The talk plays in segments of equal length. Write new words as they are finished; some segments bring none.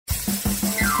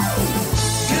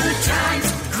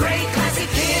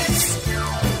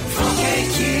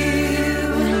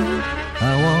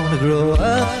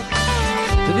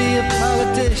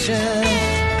nation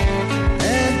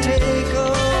and take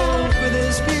over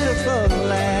this beautiful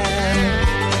land.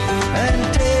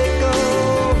 And take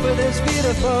over this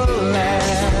beautiful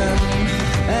land.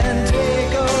 And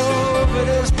take over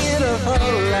this beautiful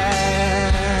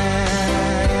land.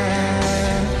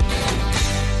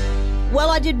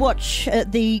 Well, I did watch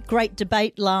the great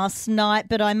debate last night,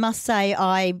 but I must say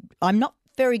I'm not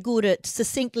very good at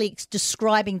succinctly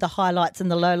describing the highlights and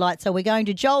the lowlights. So we're going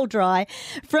to Joel Dry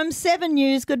from 7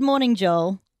 News. Good morning,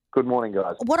 Joel. Good morning,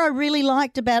 guys. What I really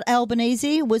liked about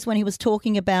Albanese was when he was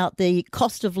talking about the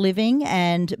cost of living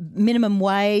and minimum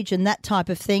wage and that type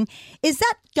of thing. Is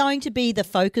that going to be the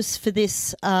focus for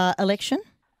this election?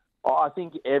 I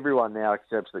think everyone now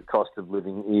accepts that cost of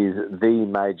living is the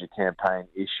major campaign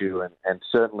issue, and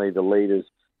certainly the leaders'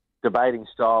 debating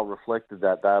style reflected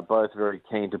that. They are both very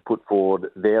keen to put forward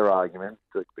their argument.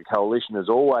 The coalition has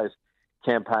always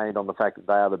campaigned on the fact that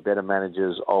they are the better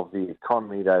managers of the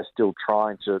economy. They're still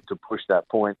trying to push that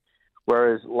point,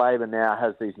 whereas Labor now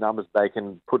has these numbers they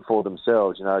can put for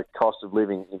themselves. You know, cost of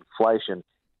living, inflation,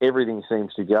 everything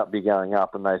seems to be going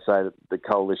up, and they say that the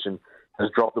coalition has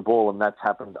dropped the ball, and that's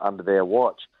happened under their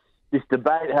watch. This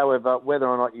debate, however, whether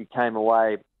or not you came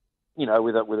away, you know,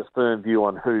 with a firm view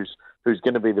on who's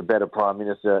going to be the better Prime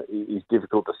Minister is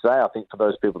difficult to say. I think for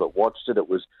those people that watched it, it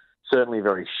was certainly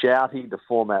very shouty. The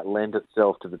format lent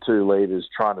itself to the two leaders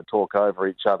trying to talk over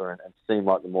each other and seem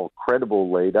like the more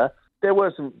credible leader. There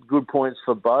were some good points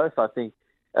for both. I think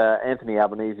Anthony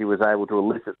Albanese was able to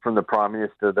elicit from the Prime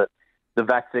Minister that the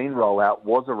vaccine rollout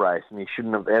was a race, and he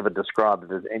shouldn't have ever described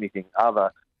it as anything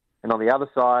other. And on the other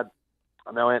side,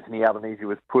 I know Anthony Albanese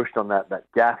was pushed on that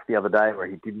gaffe the other day where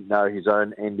he didn't know his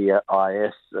own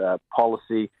NDIS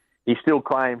policy. He still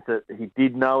claims that he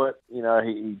did know it. You know,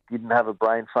 he didn't have a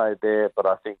brain fade there, but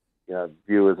I think, you know,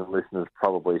 viewers and listeners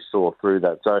probably saw through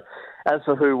that. So as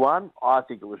for who won, I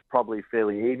think it was probably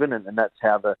fairly even, and that's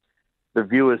how the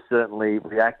viewers certainly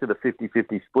reacted, a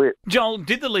 50-50 split. Joel,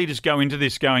 did the leaders go into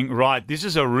this going, right, this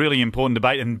is a really important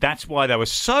debate, and that's why they were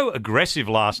so aggressive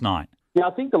last night? Yeah,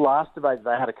 I think the last debate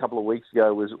they had a couple of weeks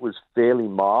ago was fairly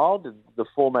mild. The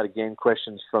format, again,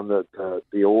 questions from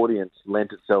the audience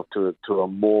lent itself to a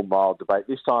more mild debate.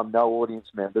 This time, no audience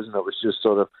members, and it was just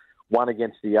sort of one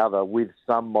against the other with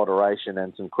some moderation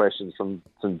and some questions from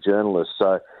some journalists.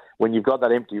 So when you've got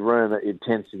that empty room, it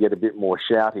tends to get a bit more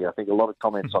shouty. I think a lot of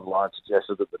comments online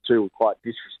suggested that the two were quite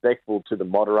disrespectful to the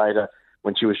moderator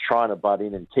when she was trying to butt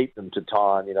in and keep them to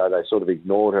time. You know, they sort of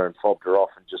ignored her and fobbed her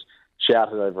off and just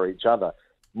shouted over each other.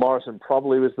 Morrison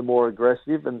probably was the more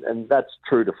aggressive, and that's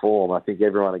true to form. I think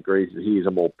everyone agrees that he is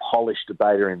a more polished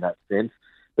debater in that sense,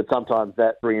 but sometimes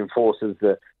that reinforces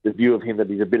the view of him that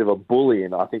he's a bit of a bully,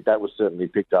 and I think that was certainly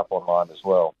picked up online as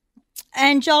well.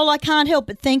 And Joel, I can't help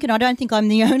but think, and I don't think I'm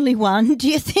the only one, do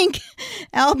you think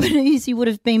Albanese would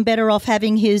have been better off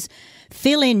having his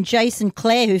fill-in, Jason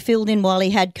Clare, who filled in while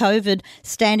he had COVID,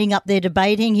 standing up there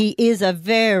debating? He is a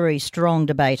very strong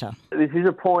debater. This is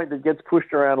a point that gets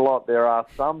pushed around a lot. There are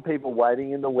some people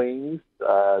waiting in the wings,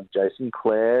 Jason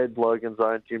Clare, Logan's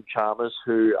own Jim Chalmers,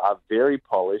 who are very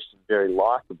polished and very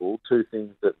likeable, two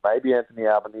things that maybe Anthony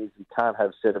Albanese can't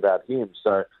have said about him.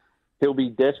 So he'll be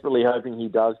desperately hoping he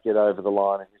does get over the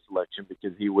line in this election,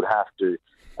 because he would have to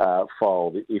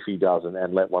fold if he doesn't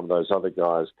and let one of those other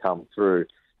guys come through.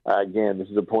 Again, this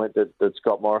is a point that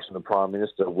Scott Morrison, the Prime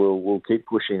Minister, will keep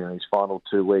pushing in his final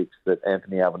 2 weeks, that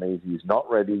Anthony Albanese is not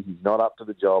ready, he's not up to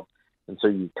the job, and so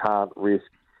you can't risk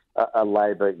a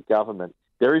Labor government.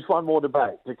 There is one more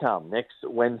debate to come next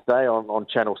Wednesday on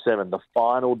Channel 7, the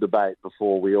final debate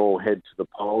before we all head to the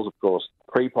polls. Of course,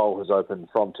 pre-poll has opened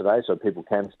from today, so people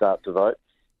can start to vote.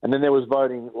 And then there was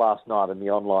voting last night in the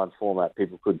online format.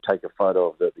 People could take a photo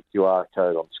of the QR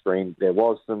code on screen. There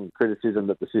was some criticism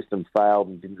that the system failed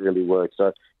and didn't really work.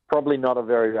 So probably not a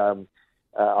very a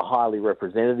highly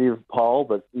representative poll,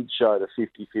 but it showed a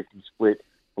 50-50 split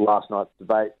for last night's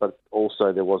debate. But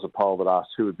also there was a poll that asked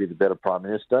who would be the better Prime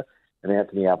Minister, and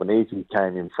Anthony Albanese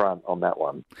came in front on that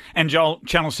one. And Joel,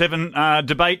 Channel 7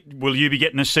 debate, will you be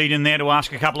getting a seat in there to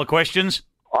ask a couple of questions?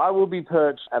 I will be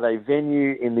perched at a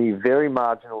venue in the very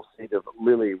marginal seat of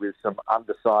Lily with some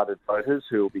undecided voters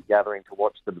who will be gathering to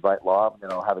watch the debate live, and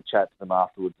then I'll have a chat to them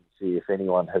afterwards and see if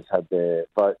anyone has had their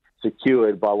vote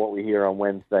secured by what we hear on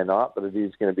Wednesday night. But it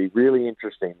is going to be really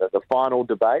interesting, that the final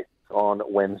debate on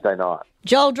Wednesday night.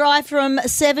 Joel Dry from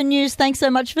 7 News, thanks so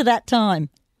much for that time.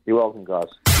 You're welcome, guys.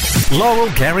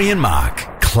 Laurel, Gary and Mark.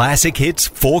 Classic Hits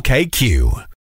 4KQ.